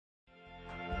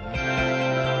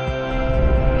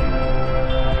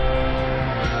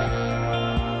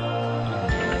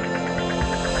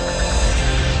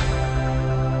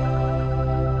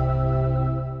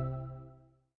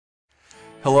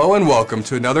Hello and welcome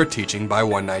to another teaching by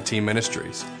 119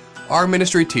 Ministries. Our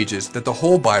ministry teaches that the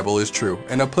whole Bible is true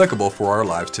and applicable for our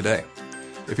lives today.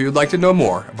 If you would like to know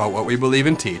more about what we believe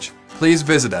and teach, please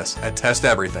visit us at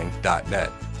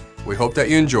testeverything.net. We hope that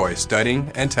you enjoy studying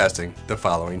and testing the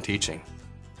following teaching.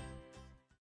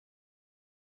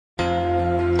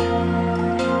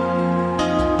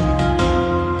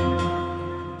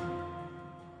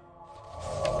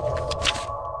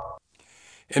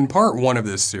 In part 1 of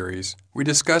this series, we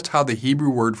discussed how the Hebrew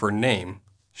word for name,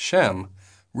 Shem,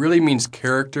 really means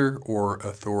character or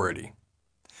authority.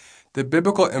 The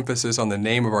biblical emphasis on the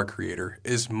name of our Creator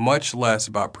is much less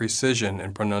about precision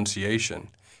and pronunciation,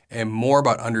 and more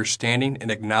about understanding and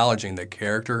acknowledging the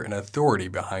character and authority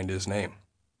behind His name.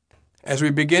 As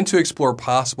we begin to explore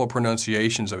possible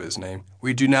pronunciations of His name,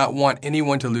 we do not want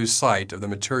anyone to lose sight of the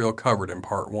material covered in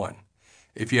part 1.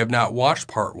 If you have not watched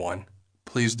part 1,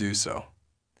 please do so.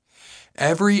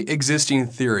 Every existing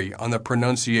theory on the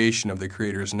pronunciation of the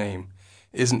Creator's name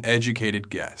is an educated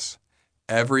guess.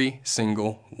 Every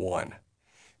single one.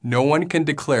 No one can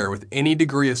declare with any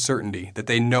degree of certainty that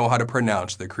they know how to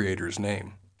pronounce the Creator's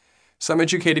name. Some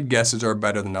educated guesses are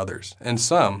better than others, and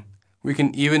some we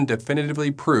can even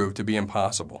definitively prove to be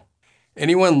impossible.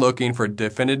 Anyone looking for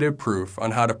definitive proof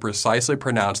on how to precisely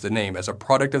pronounce the name as a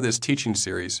product of this teaching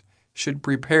series should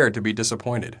prepare to be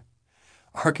disappointed.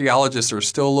 Archaeologists are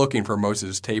still looking for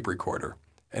Moses' tape recorder,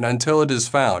 and until it is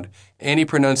found, any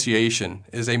pronunciation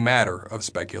is a matter of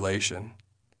speculation.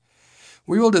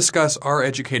 We will discuss our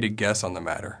educated guess on the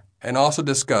matter, and also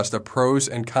discuss the pros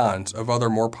and cons of other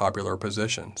more popular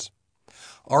positions.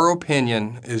 Our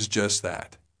opinion is just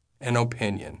that, an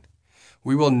opinion.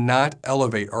 We will not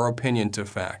elevate our opinion to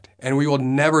fact, and we will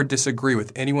never disagree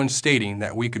with anyone stating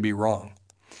that we could be wrong.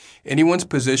 Anyone's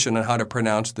position on how to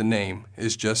pronounce the name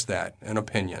is just that, an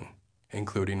opinion,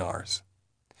 including ours.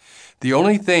 The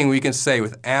only thing we can say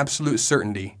with absolute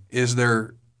certainty is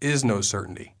there is no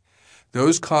certainty.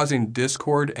 Those causing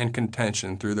discord and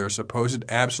contention through their supposed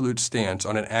absolute stance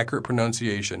on an accurate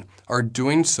pronunciation are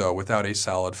doing so without a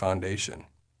solid foundation.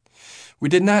 We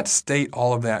did not state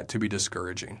all of that to be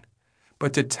discouraging,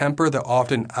 but to temper the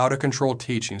often out-of-control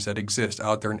teachings that exist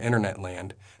out there in internet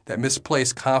land that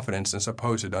misplace confidence in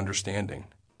supposed understanding.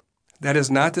 That is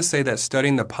not to say that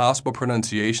studying the possible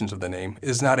pronunciations of the name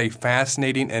is not a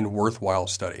fascinating and worthwhile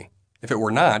study. If it were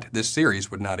not, this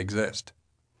series would not exist.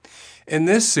 In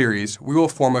this series, we will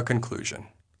form a conclusion.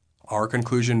 Our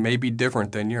conclusion may be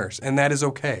different than yours, and that is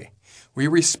okay. We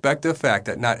respect the fact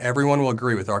that not everyone will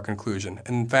agree with our conclusion,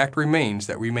 and the fact remains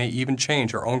that we may even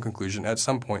change our own conclusion at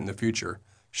some point in the future,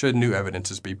 should new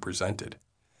evidences be presented.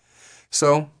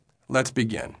 So, let's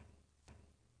begin.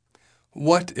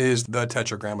 What is the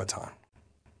Tetragrammaton?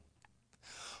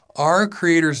 Our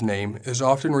Creator's name is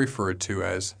often referred to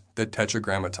as the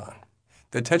Tetragrammaton.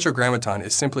 The Tetragrammaton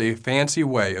is simply a fancy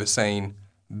way of saying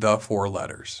the 4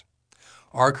 letters.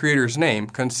 Our Creator's name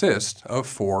consists of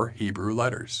 4 Hebrew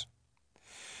letters.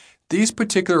 These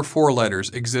particular 4 letters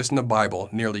exist in the Bible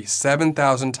nearly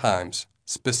 7,000 times,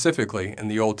 specifically in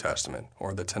the Old Testament,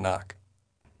 or the Tanakh.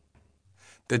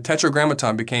 The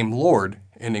Tetragrammaton became Lord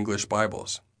in English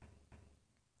Bibles.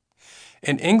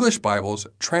 In English Bibles,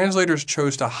 translators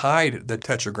chose to hide the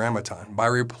Tetragrammaton by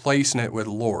replacing it with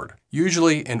Lord,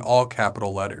 usually in all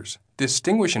capital letters,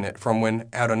 distinguishing it from when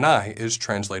Adonai is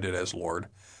translated as Lord,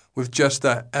 with just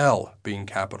the L being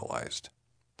capitalized.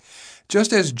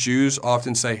 Just as Jews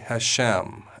often say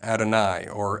Hashem, Adonai,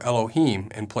 or Elohim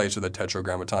in place of the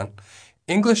Tetragrammaton,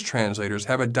 English translators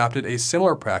have adopted a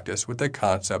similar practice with the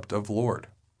concept of Lord.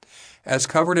 As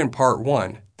covered in part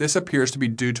 1, this appears to be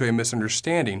due to a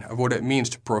misunderstanding of what it means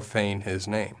to profane His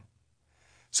name.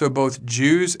 So both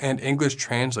Jews and English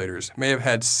translators may have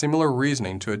had similar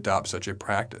reasoning to adopt such a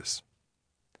practice.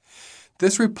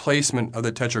 This replacement of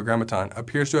the Tetragrammaton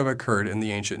appears to have occurred in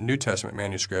the ancient New Testament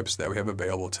manuscripts that we have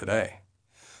available today.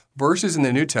 Verses in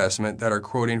the New Testament that are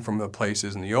quoting from the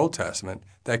places in the Old Testament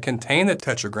that contain the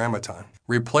Tetragrammaton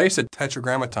replace the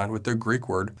Tetragrammaton with the Greek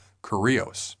word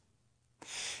kurios.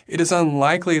 It is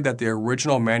unlikely that the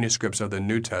original manuscripts of the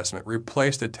New Testament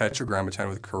replaced the Tetragrammaton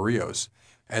with kurios,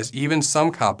 as even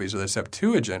some copies of the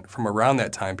Septuagint from around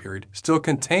that time period still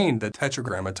contain the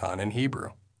Tetragrammaton in Hebrew.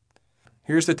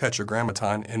 Here's the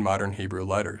Tetragrammaton in modern Hebrew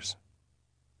letters.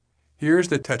 Here's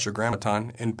the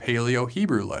Tetragrammaton in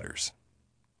Paleo-Hebrew letters.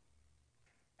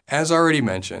 As already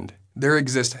mentioned, there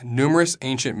exist numerous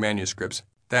ancient manuscripts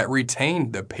that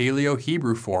retain the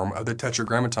Paleo-Hebrew form of the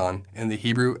Tetragrammaton in the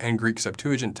Hebrew and Greek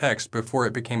Septuagint text before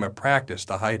it became a practice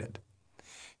to hide it.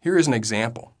 Here is an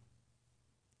example.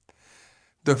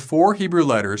 The 4 Hebrew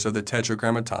letters of the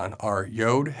Tetragrammaton are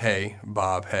Yod, He,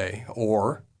 Vav, He,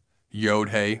 or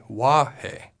Yod-He,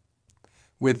 Wah-He.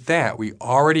 With that, we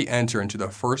already enter into the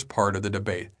first part of the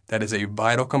debate that is a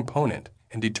vital component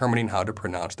in determining how to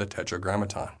pronounce the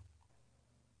Tetragrammaton.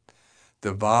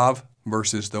 The Vav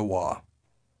versus the Wah.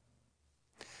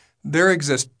 There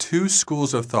exist two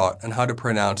schools of thought on how to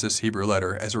pronounce this Hebrew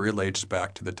letter as it relates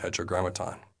back to the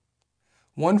Tetragrammaton.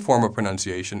 One form of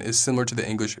pronunciation is similar to the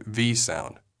English V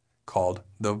sound, called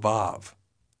the Vav.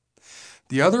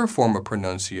 The other form of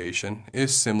pronunciation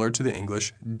is similar to the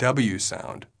English W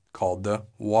sound, called the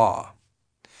Wah.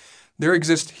 There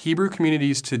exist Hebrew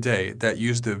communities today that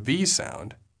use the V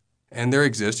sound, and there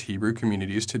exist Hebrew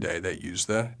communities today that use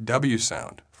the W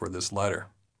sound for this letter.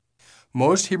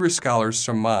 Most Hebrew scholars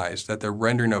surmise that the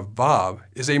rendering of Vav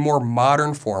is a more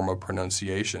modern form of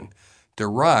pronunciation,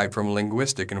 derived from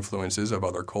linguistic influences of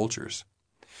other cultures,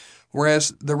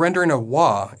 whereas the rendering of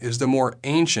Wah is the more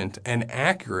ancient and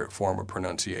accurate form of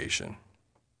pronunciation.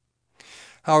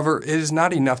 However, it is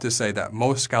not enough to say that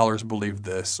most scholars believe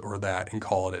this or that and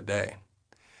call it a day,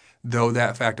 though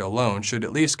that fact alone should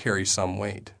at least carry some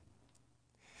weight.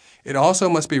 It also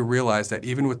must be realized that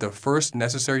even with the first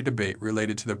necessary debate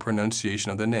related to the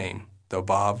pronunciation of the name, the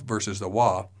Vav versus the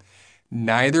Wah,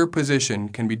 neither position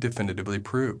can be definitively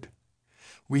proved.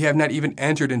 We have not even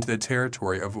entered into the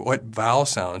territory of what vowel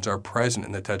sounds are present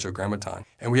in the Tetragrammaton,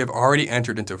 and we have already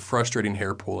entered into frustrating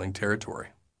hair-pulling territory.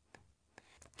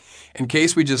 In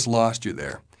case we just lost you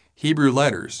there, Hebrew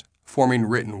letters, forming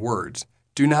written words,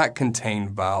 do not contain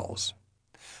vowels.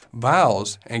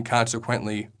 Vowels, and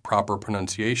consequently proper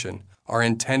pronunciation, are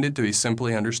intended to be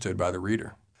simply understood by the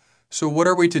reader. So what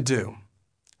are we to do?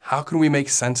 How can we make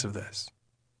sense of this?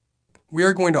 We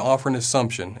are going to offer an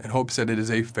assumption in hopes that it is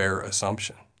a fair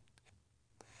assumption.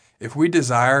 If we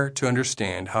desire to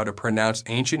understand how to pronounce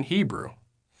ancient Hebrew,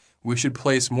 we should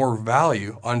place more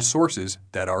value on sources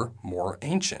that are more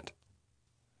ancient.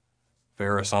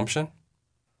 Fair assumption?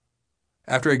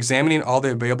 After examining all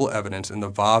the available evidence in the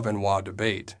Vav and Wah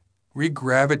debate, we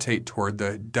gravitate toward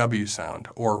the W sound,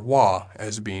 or Wah,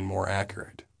 as being more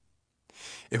accurate.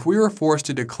 If we were forced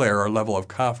to declare our level of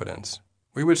confidence,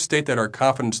 we would state that our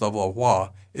confidence level of Wah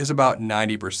is about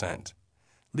 90%,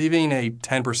 leaving a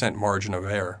 10% margin of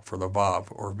error for the Vav,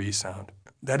 or V sound.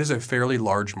 That is a fairly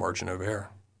large margin of error.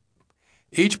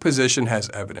 Each position has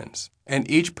evidence, and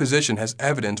each position has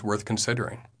evidence worth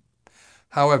considering.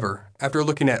 However, after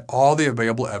looking at all the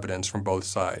available evidence from both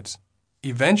sides,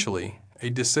 eventually a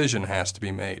decision has to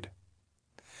be made.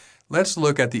 Let's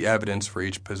look at the evidence for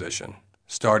each position,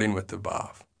 starting with the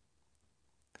Vav.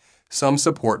 Some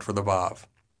support for the Vav.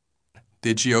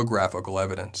 The geographical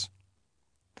evidence.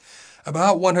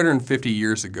 About 150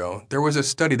 years ago, there was a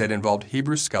study that involved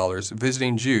Hebrew scholars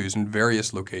visiting Jews in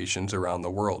various locations around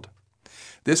the world.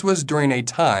 This was during a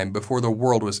time before the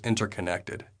world was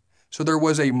interconnected, so there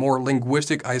was a more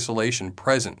linguistic isolation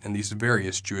present in these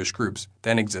various Jewish groups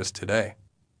than exists today.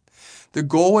 The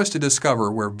goal was to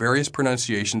discover where various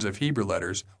pronunciations of Hebrew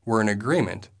letters were in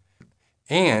agreement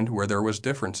and where there was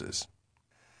differences.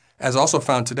 As also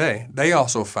found today, they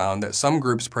also found that some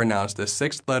groups pronounced the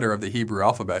sixth letter of the Hebrew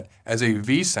alphabet as a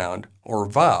V sound, or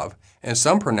Vav, and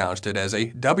some pronounced it as a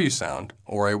W sound,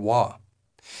 or a Wah.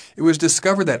 It was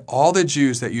discovered that all the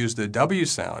Jews that used the W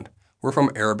sound were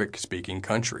from Arabic-speaking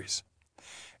countries.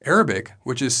 Arabic,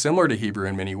 which is similar to Hebrew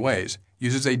in many ways,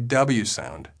 uses a W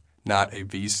sound, not a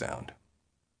V sound.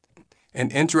 An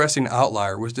interesting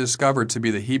outlier was discovered to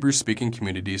be the Hebrew-speaking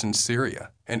communities in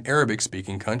Syria, an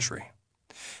Arabic-speaking country.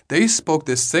 They spoke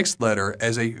the sixth letter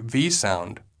as a V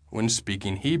sound when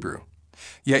speaking Hebrew,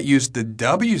 yet used the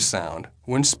W sound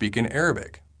when speaking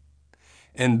Arabic.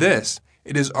 In this,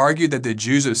 it is argued that the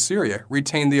Jews of Syria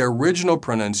retained the original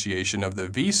pronunciation of the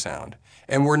V sound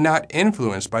and were not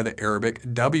influenced by the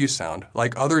Arabic W sound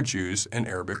like other Jews in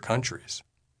Arabic countries.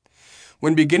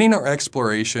 When beginning our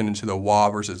exploration into the Wah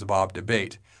versus Vav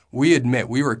debate, we admit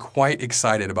we were quite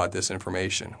excited about this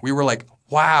information. We were like,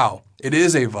 wow, it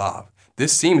is a Vav.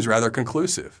 This seems rather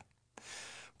conclusive.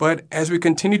 But as we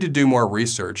continued to do more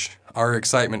research, our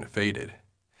excitement faded.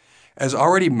 As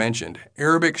already mentioned,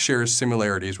 Arabic shares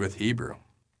similarities with Hebrew.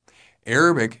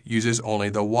 Arabic uses only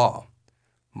the Wah.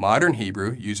 Modern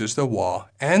Hebrew uses the Wah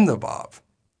and the Vav.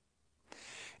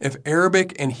 If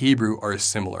Arabic and Hebrew are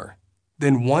similar,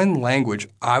 then one language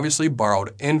obviously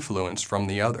borrowed influence from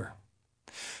the other.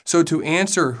 So to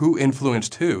answer who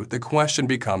influenced who, the question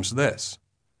becomes this: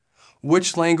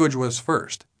 which language was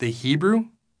first, the Hebrew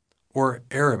or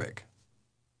Arabic?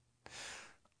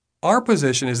 Our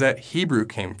position is that Hebrew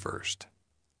came first.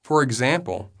 For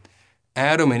example,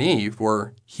 Adam and Eve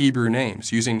were Hebrew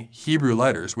names using Hebrew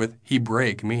letters with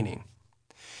Hebraic meaning.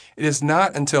 It is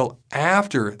not until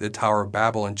after the Tower of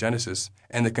Babel in Genesis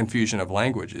and the confusion of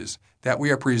languages that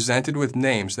we are presented with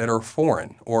names that are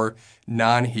foreign or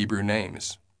non-Hebrew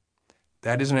names.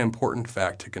 That is an important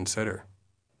fact to consider.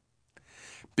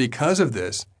 Because of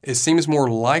this, it seems more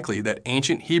likely that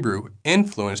ancient Hebrew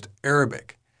influenced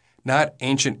Arabic, not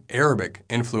ancient Arabic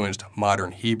influenced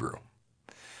modern Hebrew.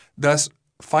 Thus,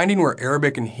 finding where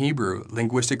Arabic and Hebrew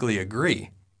linguistically agree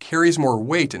carries more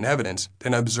weight and evidence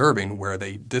than observing where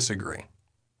they disagree.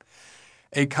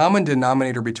 A common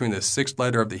denominator between the sixth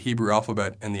letter of the Hebrew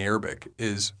alphabet and the Arabic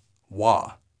is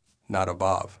wa, not a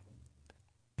vav.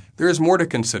 There is more to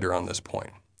consider on this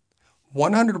point.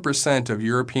 100% of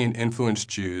European-influenced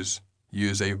Jews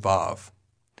use a vav.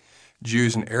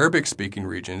 Jews in Arabic-speaking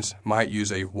regions might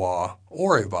use a wa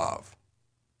or a vav.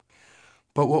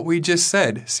 But what we just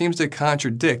said seems to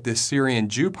contradict the Syrian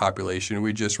Jew population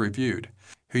we just reviewed,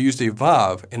 who used a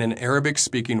vav in an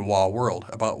Arabic-speaking wa world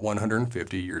about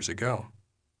 150 years ago.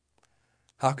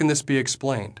 How can this be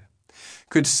explained?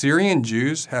 Could Syrian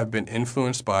Jews have been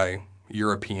influenced by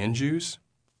European Jews?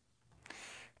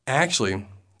 Actually,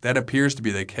 that appears to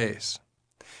be the case.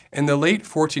 In the late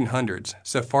 1400s,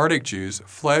 Sephardic Jews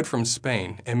fled from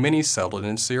Spain and many settled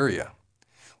in Syria.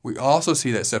 We also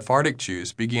see that Sephardic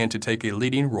Jews began to take a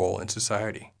leading role in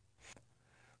society.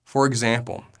 For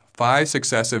example, 5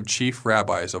 successive chief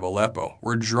rabbis of Aleppo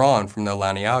were drawn from the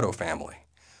Laniado family,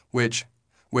 which,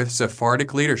 with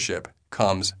Sephardic leadership,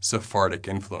 comes Sephardic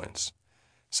influence.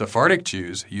 Sephardic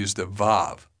Jews used the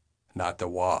vav, not the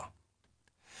wa.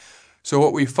 So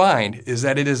what we find is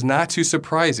that it is not too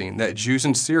surprising that Jews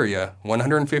in Syria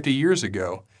 150 years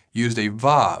ago used a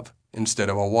vav instead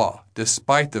of a wa,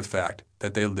 despite the fact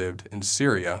that they lived in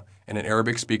Syria in an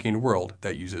Arabic-speaking world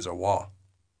that uses a wa.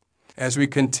 As we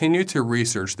continue to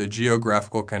research the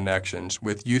geographical connections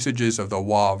with usages of the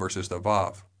wa versus the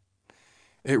vav,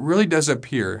 it really does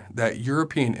appear that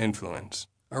European influence,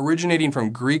 originating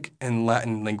from Greek and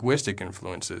Latin linguistic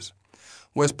influences,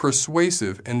 was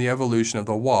persuasive in the evolution of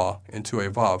the wa into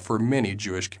a vav for many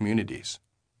Jewish communities.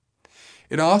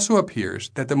 It also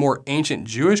appears that the more ancient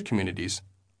Jewish communities,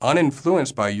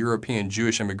 uninfluenced by European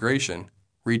Jewish immigration,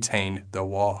 retained the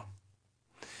wa.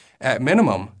 At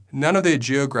minimum, none of the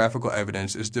geographical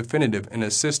evidence is definitive in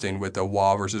assisting with the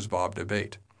wa versus vav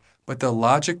debate, but the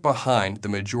logic behind the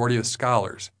majority of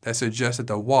scholars that suggest that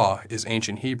the wa is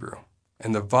ancient Hebrew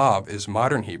and the vav is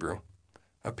modern Hebrew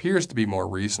appears to be more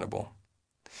reasonable.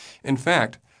 In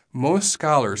fact, most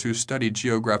scholars who study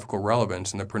geographical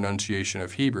relevance in the pronunciation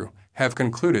of Hebrew have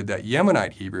concluded that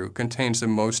Yemenite Hebrew contains the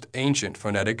most ancient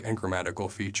phonetic and grammatical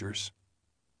features.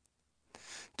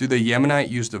 Do the Yemenite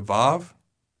use the vav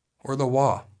or the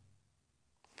wa?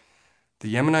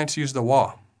 The Yemenites use the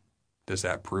wa. Does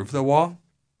that prove the wa?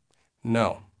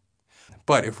 No.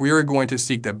 But if we are going to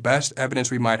seek the best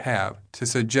evidence we might have to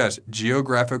suggest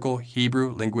geographical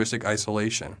Hebrew linguistic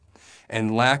isolation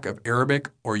and lack of Arabic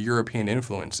or European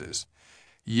influences,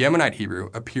 Yemenite Hebrew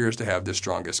appears to have the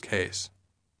strongest case.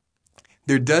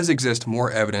 There does exist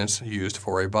more evidence used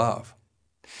for a vav.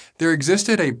 There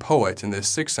existed a poet in the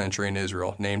 6th century in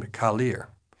Israel named Kalir.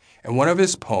 In one of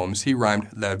his poems, he rhymed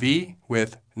Levi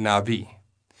with Navi.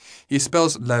 He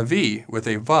spells Levi with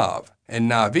a vav, and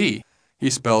Navi he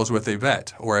spells with a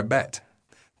vet or a bet.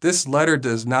 This letter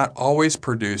does not always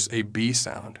produce a B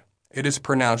sound. It is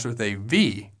pronounced with a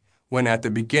V when at the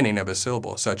beginning of a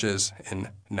syllable, such as in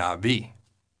Navi.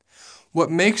 What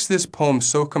makes this poem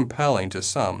so compelling to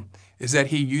some is that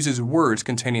he uses words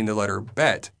containing the letter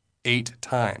bet 8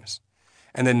 times,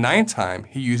 and the 9th time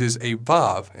he uses a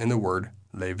vav in the word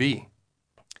Levi.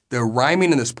 The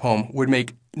rhyming in this poem would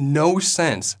make no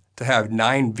sense to have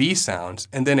 9 V sounds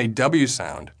and then a W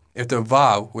sound if the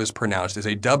vav was pronounced as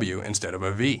a W instead of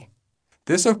a V.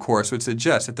 This, of course, would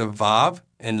suggest that the vav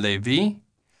in Levi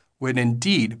would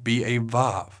indeed be a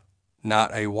vav,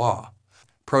 not a wa,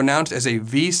 pronounced as a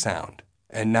V sound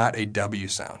and not a W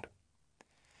sound.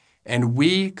 And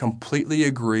we completely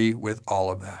agree with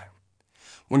all of that.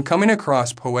 When coming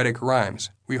across poetic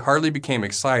rhymes, we hardly became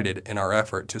excited in our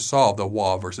effort to solve the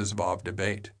wa versus vav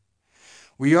debate.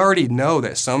 We already know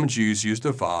that some Jews use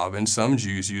the vav and some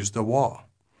Jews use the wa.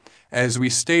 As we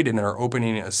stated in our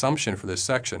opening assumption for this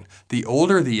section, the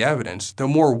older the evidence, the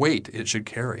more weight it should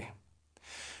carry.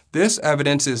 This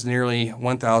evidence is nearly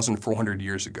 1,400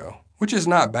 years ago, which is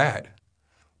not bad,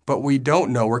 but we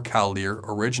don't know where Kalir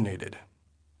originated.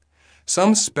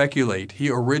 Some speculate he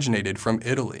originated from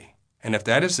Italy, and if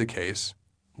that is the case,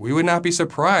 we would not be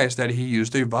surprised that he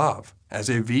used a vav as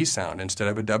a V sound instead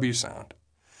of a W sound.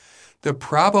 The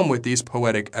problem with these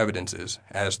poetic evidences,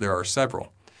 as there are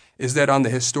several, is that on the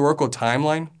historical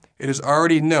timeline, it is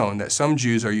already known that some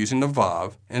Jews are using the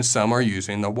vav and some are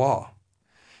using the waw.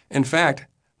 In fact,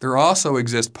 there also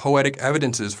exist poetic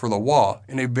evidences for the waw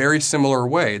in a very similar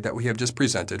way that we have just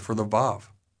presented for the vav.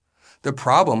 The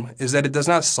problem is that it does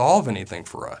not solve anything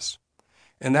for us,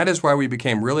 and that is why we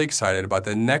became really excited about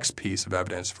the next piece of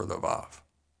evidence for the vav.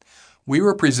 We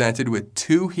were presented with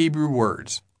two Hebrew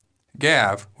words,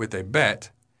 gav with a bet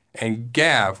and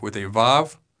gav with a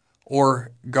vav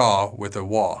or ga with a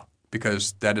waw,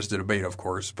 because that is the debate, of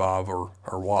course, vav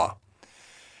or waw.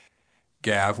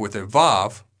 Gav with a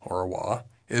vav or a waw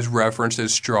is referenced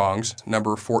as Strong's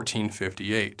number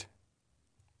 1458.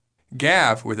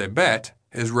 Gav with a bet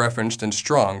is referenced in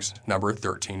Strong's number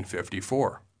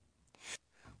 1354.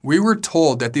 We were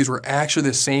told that these were actually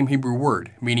the same Hebrew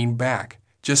word, meaning back,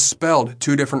 just spelled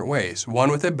two different ways,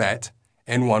 one with a bet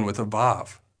and one with a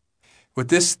vav. What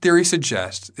this theory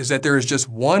suggests is that there is just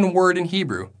one word in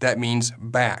Hebrew that means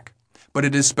back, but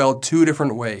it is spelled two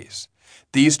different ways.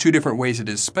 These two different ways it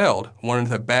is spelled, one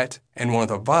with a bet and one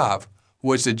with a vav,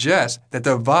 would suggest that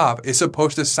the vav is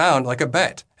supposed to sound like a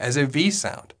bet, as a V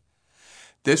sound.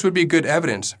 This would be good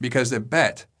evidence because the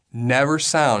bet never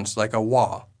sounds like a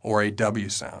waw or a W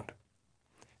sound.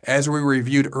 As we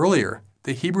reviewed earlier,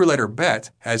 the Hebrew letter bet,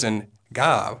 as in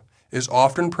gav, is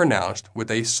often pronounced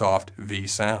with a soft V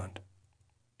sound.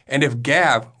 And if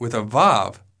gav with a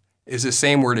vav is the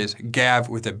same word as gav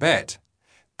with a bet,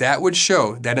 that would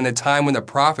show that in the time when the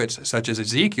prophets, such as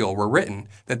Ezekiel, were written,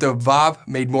 that the vav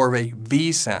made more of a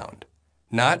V sound,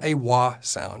 not a wah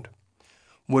sound.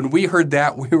 When we heard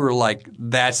that, we were like,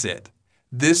 that's it.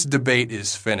 This debate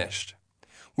is finished.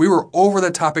 We were over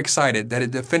the top excited that a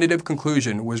definitive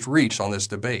conclusion was reached on this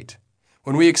debate,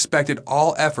 when we expected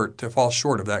all effort to fall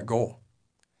short of that goal.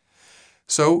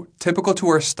 So, typical to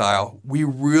our style, we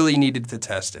really needed to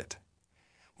test it.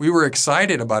 We were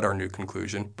excited about our new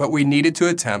conclusion, but we needed to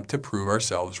attempt to prove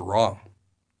ourselves wrong.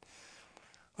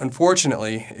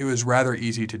 Unfortunately, it was rather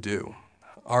easy to do.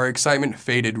 Our excitement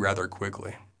faded rather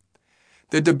quickly.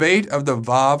 The debate of the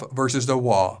vav versus the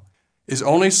waw is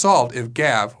only solved if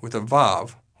gav with a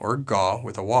vav, or ga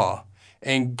with a waw,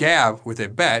 and gav with a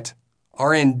bet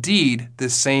are indeed the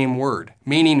same word,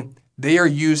 meaning they are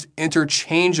used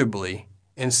interchangeably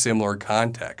in similar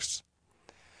contexts.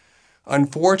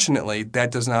 Unfortunately,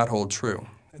 that does not hold true.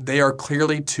 They are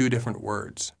clearly two different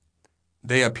words.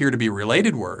 They appear to be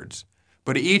related words,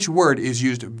 but each word is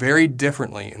used very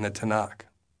differently in the Tanakh.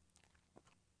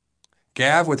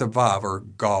 Gav with a vav, or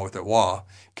ga with a waw,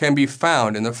 can be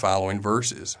found in the following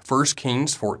verses: 1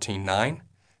 Kings 14:9,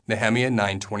 Nehemiah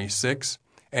 9:26,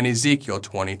 and Ezekiel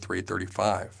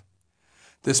 23:35.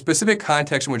 The specific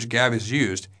context in which gav is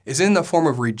used is in the form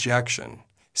of rejection,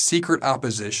 secret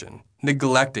opposition,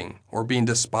 neglecting, or being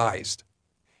despised.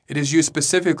 It is used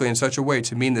specifically in such a way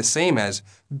to mean the same as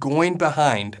going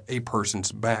behind a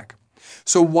person's back.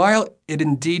 So while it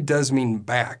indeed does mean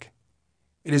back,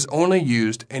 it is only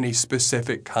used in a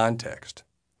specific context.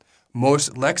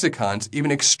 Most lexicons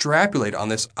even extrapolate on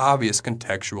this obvious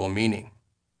contextual meaning.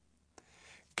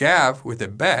 Gav with a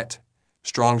bet,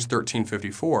 Strong's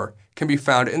 1354, can be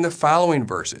found in the following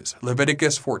verses: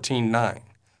 Leviticus 14:9,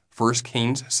 1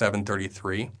 Kings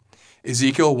 7:33,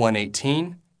 Ezekiel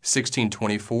 1:18,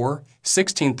 16:24,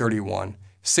 16:31,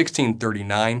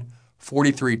 16:39,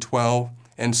 43:12,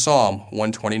 and Psalm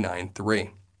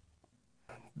 129:3.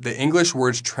 The English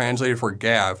words translated for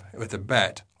gav with a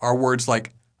bet are words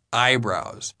like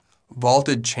eyebrows,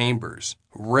 vaulted chambers,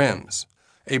 rims,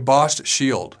 a bossed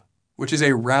shield, which is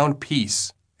a round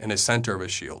piece in the center of a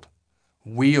shield,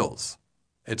 wheels,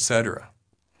 etc.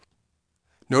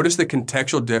 Notice the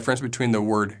contextual difference between the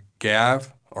word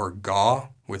gav or ga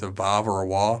with a vav or a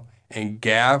waw and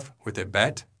gav with a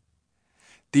bet.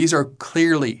 These are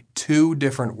clearly two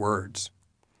different words.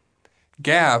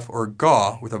 Gav or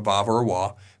ga with a vav or a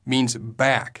waw means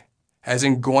back, as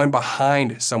in going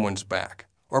behind someone's back,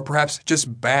 or perhaps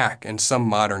just back in some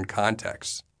modern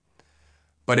contexts.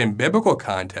 But in biblical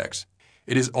context,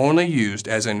 it is only used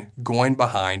as in going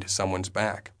behind someone's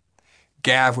back.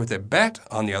 Gav with a bet,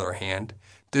 on the other hand,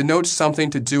 denotes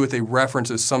something to do with a reference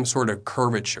of some sort of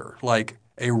curvature, like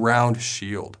a round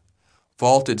shield,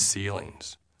 vaulted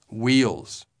ceilings,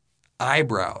 wheels,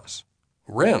 eyebrows,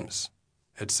 rims,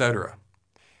 etc.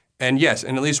 And yes,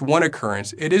 in at least one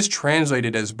occurrence, it is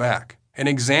translated as back. An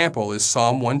example is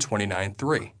Psalm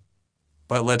 129:3.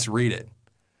 But let's read it.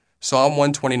 Psalm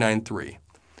 129:3.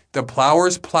 The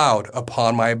plowers plowed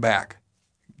upon my back,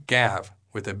 gav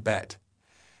with a bet.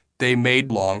 They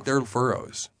made long their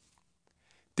furrows.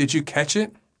 Did you catch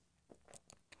it?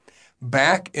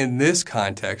 Back in this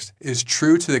context is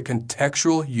true to the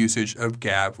contextual usage of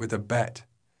gav with a bet,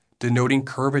 denoting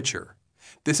curvature.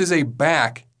 This is a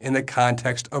back in the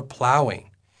context of plowing.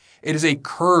 It is a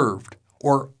curved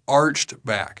or arched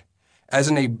back, as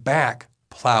in a back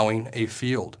plowing a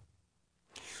field.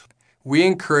 We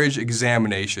encourage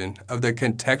examination of the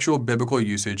contextual biblical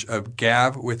usage of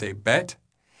gav with a bet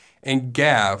and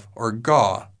gav or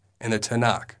gaw in the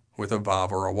Tanakh with a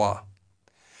vav or a wah.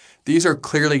 These are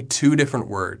clearly two different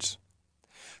words.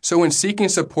 So when seeking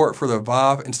support for the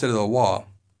vav instead of the wah,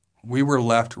 we were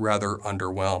left rather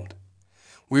underwhelmed.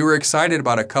 We were excited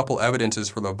about a couple evidences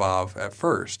for the vav at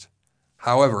first.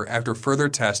 However, after further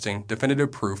testing,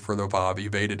 definitive proof for the vav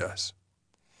evaded us.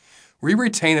 We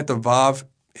retain that the vav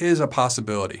is a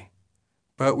possibility,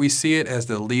 but we see it as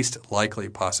the least likely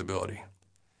possibility.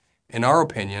 In our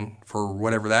opinion, for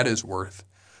whatever that is worth,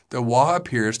 the wah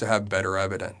appears to have better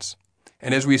evidence.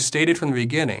 And as we stated from the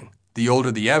beginning, the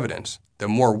older the evidence, the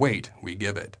more weight we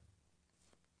give it.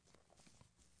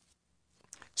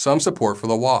 Some support for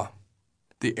the wah.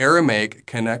 The Aramaic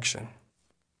connection.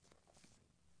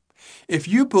 If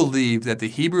you believe that the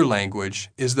Hebrew language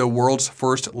is the world's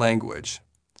first language,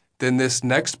 then this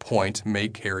next point may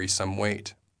carry some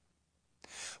weight.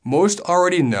 Most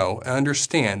already know and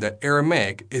understand that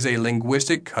Aramaic is a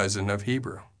linguistic cousin of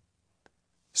Hebrew.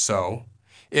 So,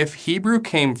 if Hebrew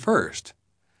came first,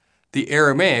 the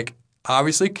Aramaic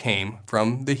obviously came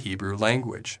from the Hebrew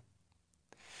language.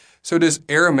 So does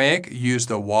Aramaic use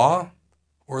the wah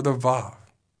or the vav?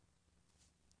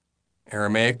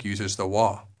 Aramaic uses the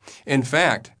wah. In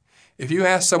fact, if you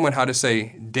ask someone how to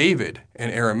say David in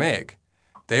Aramaic,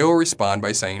 they will respond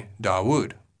by saying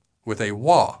Dawood with a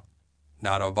wah,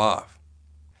 not a vav.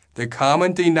 The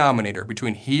common denominator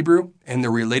between Hebrew and the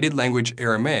related language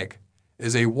Aramaic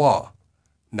is a wah,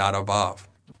 not a vav.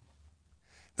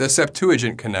 The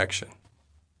Septuagint connection.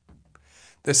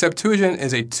 The Septuagint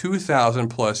is a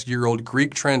 2,000-plus-year-old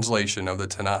Greek translation of the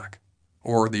Tanakh,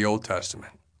 or the Old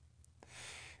Testament.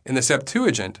 In the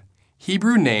Septuagint,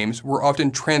 Hebrew names were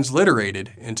often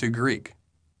transliterated into Greek.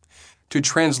 To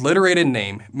transliterate a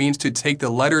name means to take the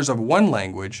letters of one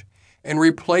language and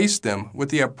replace them with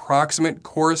the approximate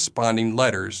corresponding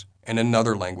letters in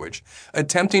another language,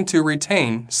 attempting to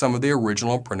retain some of the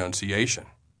original pronunciation.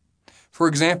 For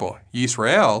example,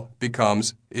 Yisrael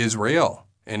becomes Israel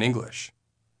in English.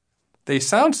 They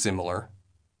sound similar,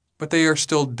 but they are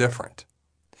still different.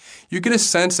 You get a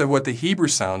sense of what the Hebrew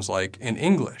sounds like in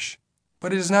English,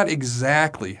 but it is not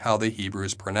exactly how the Hebrew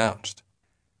is pronounced.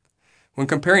 When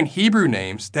comparing Hebrew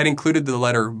names that included the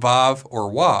letter vav or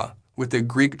wah with the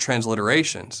Greek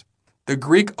transliterations, the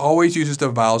Greek always uses the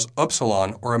vowels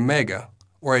upsilon or omega,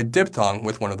 or a diphthong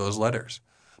with one of those letters,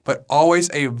 but always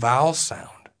a vowel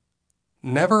sound,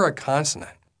 never a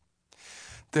consonant.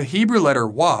 The Hebrew letter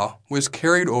wah was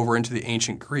carried over into the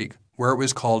ancient Greek, where it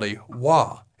was called a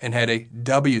wah and had a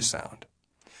W sound.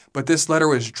 But this letter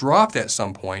was dropped at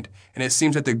some point, and it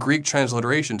seems that the Greek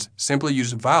transliterations simply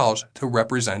used vowels to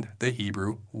represent the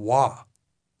Hebrew wah.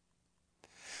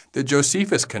 The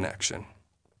Josephus connection.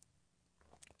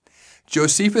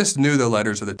 Josephus knew the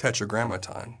letters of the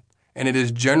Tetragrammaton, and it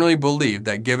is generally believed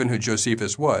that given who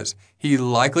Josephus was, he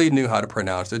likely knew how to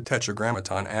pronounce the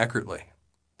Tetragrammaton accurately.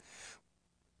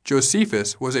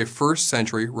 Josephus was a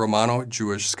first-century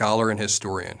Romano-Jewish scholar and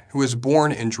historian who was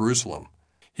born in Jerusalem.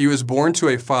 He was born to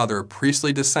a father of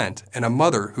priestly descent and a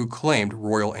mother who claimed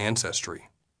royal ancestry.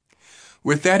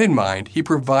 With that in mind, he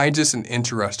provides us an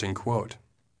interesting quote.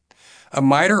 A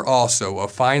mitre also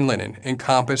of fine linen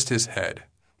encompassed his head,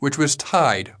 which was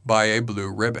tied by a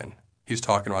blue ribbon. He's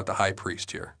talking about the high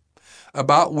priest here.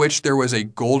 About which there was a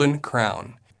golden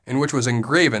crown, in which was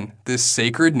engraven this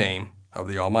sacred name of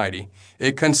the Almighty.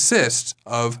 It consists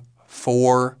of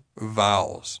 4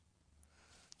 vowels.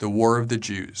 The War of the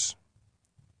Jews.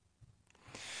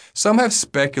 Some have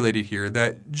speculated here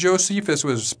that Josephus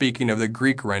was speaking of the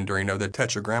Greek rendering of the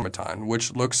Tetragrammaton,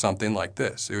 which looks something like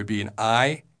this. It would be an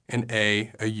I, an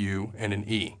A, a U, and an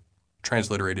E,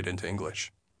 transliterated into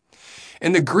English.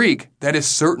 In the Greek, that is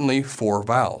certainly 4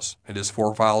 vowels. It is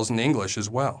 4 vowels in English as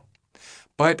well.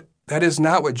 But that is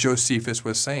not what Josephus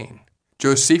was saying.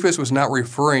 Josephus was not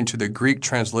referring to the Greek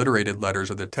transliterated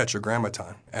letters of the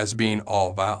Tetragrammaton as being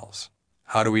all vowels.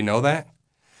 How do we know that?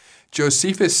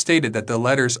 Josephus stated that the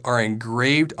letters are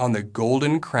engraved on the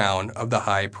golden crown of the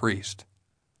high priest.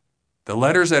 The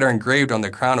letters that are engraved on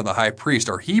the crown of the high priest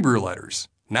are Hebrew letters,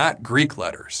 not Greek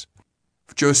letters.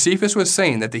 Josephus was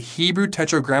saying that the Hebrew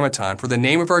Tetragrammaton for the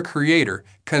name of our Creator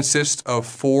consists of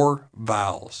 4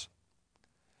 vowels.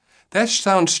 That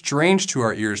sounds strange to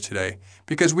our ears today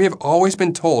because we have always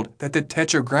been told that the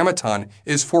Tetragrammaton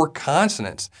is 4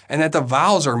 consonants and that the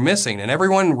vowels are missing and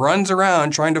everyone runs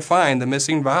around trying to find the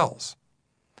missing vowels.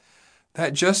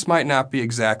 that just might not be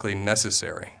exactly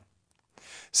necessary.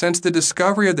 Since the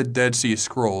discovery of the Dead Sea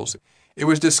Scrolls, it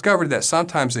was discovered that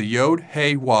sometimes the Yod,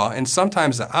 He, Wah, and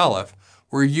sometimes the Aleph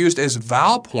were used as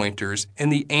vowel pointers in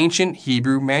the ancient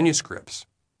Hebrew manuscripts.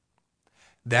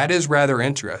 That is rather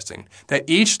interesting, that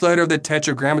each letter of the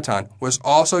Tetragrammaton was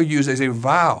also used as a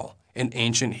vowel in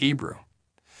ancient Hebrew.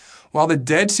 While the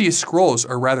Dead Sea Scrolls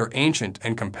are rather ancient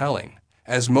and compelling,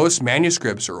 as most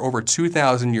manuscripts are over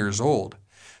 2,000 years old,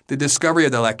 the discovery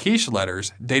of the Lachish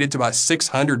letters, dated to about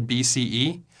 600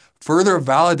 BCE, further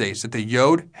validates that the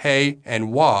Yod, He,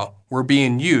 and Wah were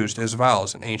being used as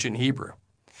vowels in ancient Hebrew.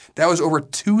 That was over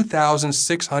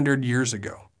 2,600 years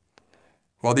ago.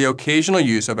 While the occasional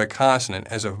use of a consonant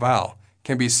as a vowel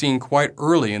can be seen quite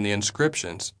early in the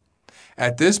inscriptions,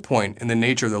 at this point in the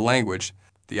nature of the language,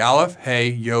 the Aleph, He,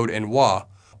 Yod, and Wah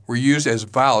were used as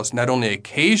vowels not only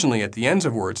occasionally at the ends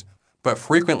of words, but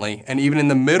frequently and even in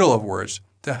the middle of words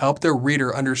to help the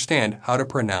reader understand how to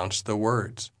pronounce the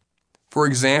words. For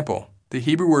example, the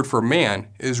Hebrew word for man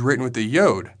is written with the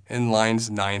Yod in lines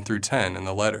 9 through 10 in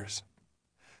the letters.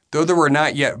 Though there were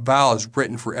not yet vowels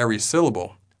written for every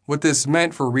syllable, what this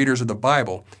meant for readers of the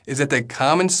Bible is that the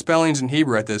common spellings in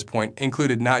Hebrew at this point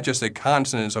included not just the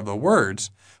consonants of the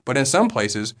words, but in some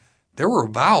places, there were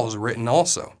vowels written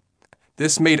also.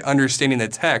 This made understanding the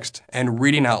text and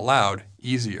reading out loud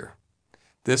easier.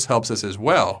 This helps us as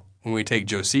well when we take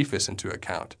Josephus into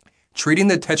account. Treating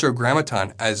the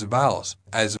Tetragrammaton as vowels,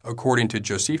 as according to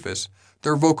Josephus,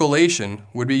 their vocalization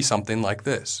would be something like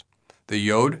this. The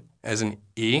Yod as an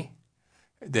E,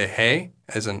 the He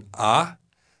as an A,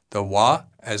 the Wah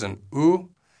as an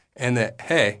U, and the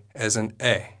He as an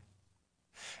A.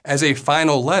 As a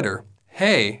final letter,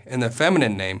 He in the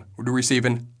feminine name would receive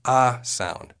an A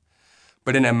sound.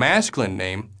 But in a masculine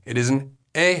name, it is an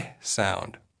E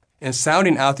sound. In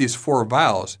sounding out these four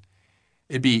vowels,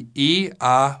 it'd be E,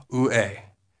 A, U, E.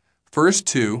 First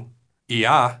two,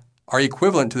 I-A, are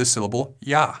equivalent to the syllable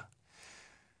Ya.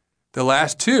 The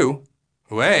last two,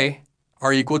 U-E,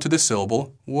 are equal to the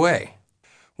syllable We.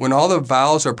 When all the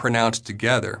vowels are pronounced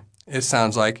together, it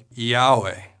sounds like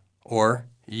Yahweh or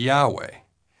Yahweh.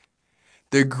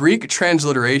 The Greek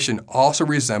transliteration also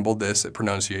resembled this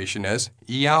pronunciation as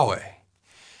Yahweh.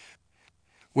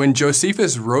 When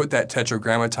Josephus wrote that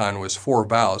Tetragrammaton was four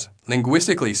vowels,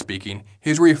 linguistically speaking,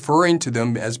 he's referring to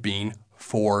them as being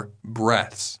four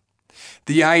breaths.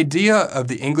 The idea of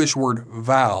the English word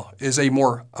vowel is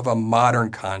more of a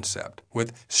modern concept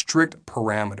with strict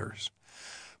parameters.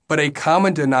 But a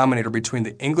common denominator between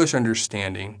the English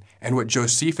understanding and what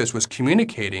Josephus was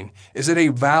communicating is that a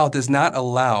vowel does not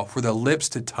allow for the lips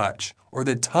to touch or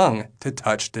the tongue to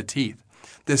touch the teeth.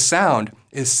 The sound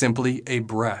is simply a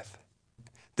breath.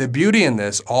 The beauty in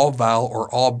this all vowel or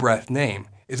all breath name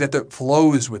is that it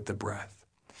flows with the breath.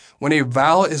 When a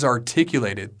vowel is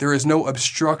articulated, there is no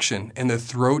obstruction in the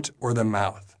throat or the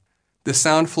mouth. The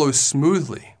sound flows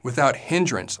smoothly, without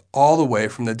hindrance, all the way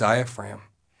from the diaphragm.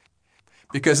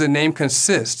 Because the name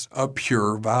consists of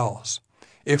pure vowels,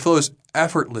 it flows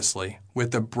effortlessly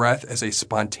with the breath as a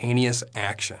spontaneous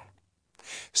action.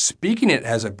 Speaking it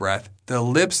as a breath, the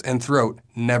lips and throat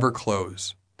never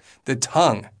close. The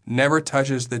tongue never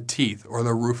touches the teeth or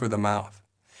the roof of the mouth.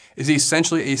 It is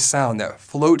essentially a sound that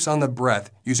floats on the breath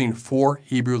using four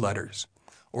Hebrew letters,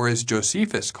 or as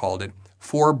Josephus called it,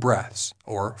 four breaths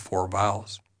or four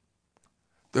vowels.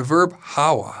 The verb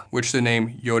hawa, which the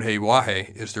name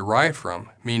Yod-Heh-Wah-Heh is derived from,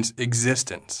 means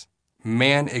existence.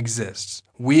 Man exists.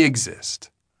 We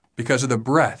exist because of the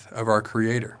breath of our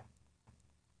Creator.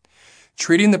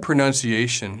 Treating the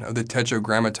pronunciation of the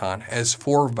Tetragrammaton as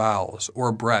four vowels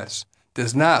or breaths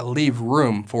does not leave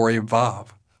room for a vav,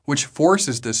 which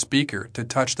forces the speaker to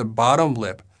touch the bottom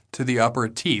lip to the upper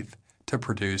teeth to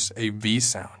produce a V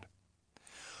sound.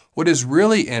 What is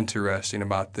really interesting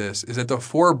about this is that the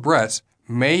four breaths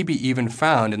may be even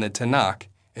found in the Tanakh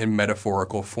in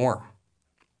metaphorical form.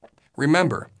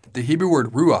 Remember, the Hebrew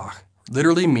word ruach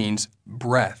literally means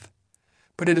breath,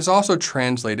 but it is also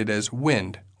translated as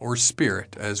wind or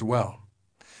spirit as well.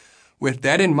 With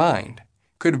that in mind,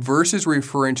 could verses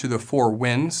referring to the four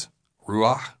winds,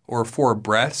 ruach, or four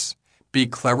breaths, be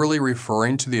cleverly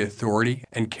referring to the authority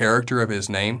and character of his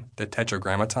name, the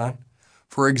Tetragrammaton?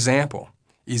 For example,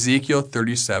 Ezekiel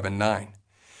 37:9.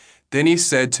 Then he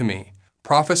said to me,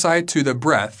 prophesy to the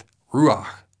breath, ruach,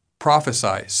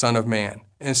 prophesy, son of man,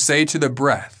 and say to the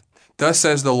breath, thus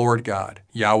says the Lord God,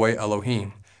 Yahweh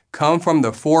Elohim, come from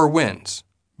the four winds,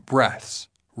 breaths,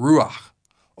 ruach,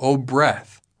 O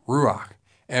breath, ruach,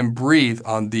 and breathe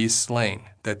on these slain,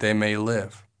 that they may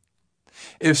live.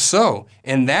 If so,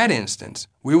 in that instance,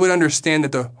 we would understand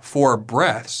that the four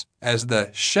breaths, as the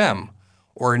Shem,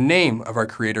 or name of our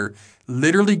Creator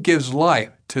literally gives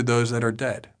life to those that are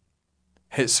dead.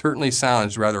 It certainly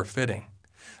sounds rather fitting.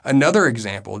 Another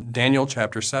example, Daniel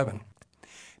chapter 7.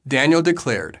 Daniel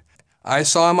declared, I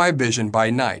saw in my vision by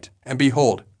night, and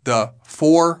behold, the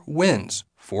four winds,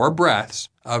 four breaths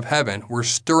of heaven were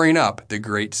stirring up the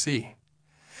great sea.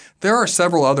 There are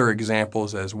several other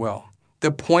examples as well.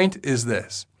 The point is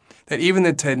this, that even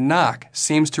the Tanakh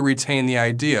seems to retain the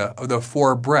idea of the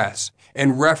four breaths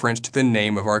in reference to the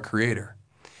name of our Creator.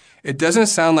 It doesn't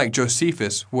sound like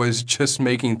Josephus was just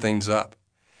making things up.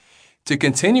 To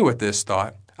continue with this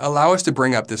thought, allow us to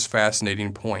bring up this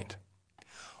fascinating point.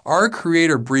 Our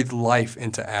Creator breathed life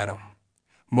into Adam.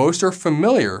 Most are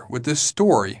familiar with the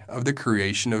story of the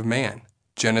creation of man,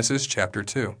 Genesis chapter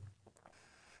 2.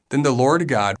 Then the Lord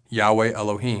God, Yahweh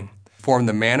Elohim, formed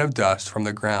the man of dust from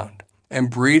the ground, and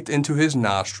breathed into his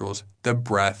nostrils the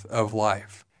breath of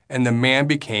life, and the man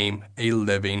became a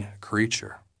living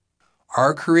creature.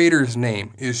 Our Creator's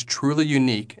name is truly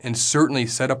unique and certainly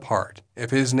set apart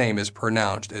if his name is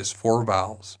pronounced as four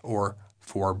vowels or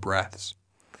four breaths.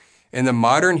 In the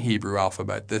modern Hebrew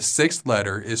alphabet, the sixth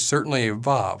letter is certainly a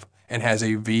vav and has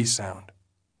a V sound.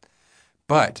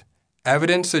 But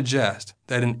evidence suggests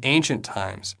that in ancient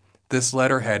times, this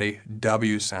letter had a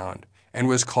W sound and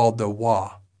was called the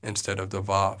Wa instead of the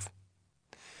Vav.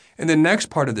 In the next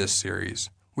part of this series,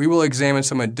 we will examine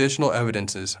some additional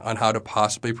evidences on how to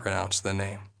possibly pronounce the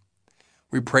name.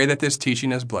 We pray that this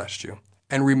teaching has blessed you,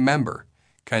 and remember,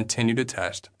 continue to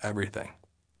test everything.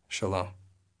 Shalom.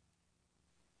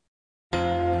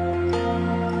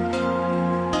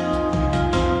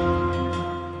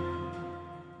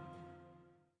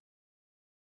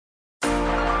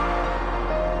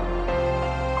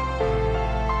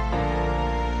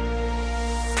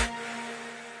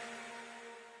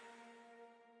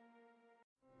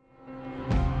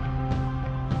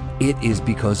 It is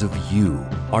because of you,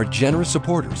 our generous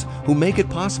supporters, who make it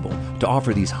possible to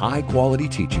offer these high-quality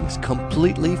teachings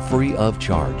completely free of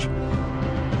charge.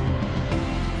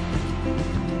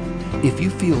 If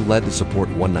you feel led to support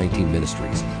 119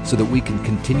 Ministries so that we can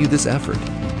continue this effort,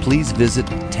 please visit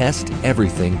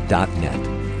testeverything.net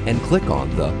and click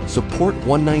on the Support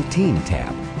 119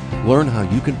 tab. Learn how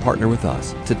you can partner with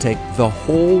us to take the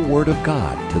whole Word of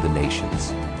God to the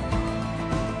nations.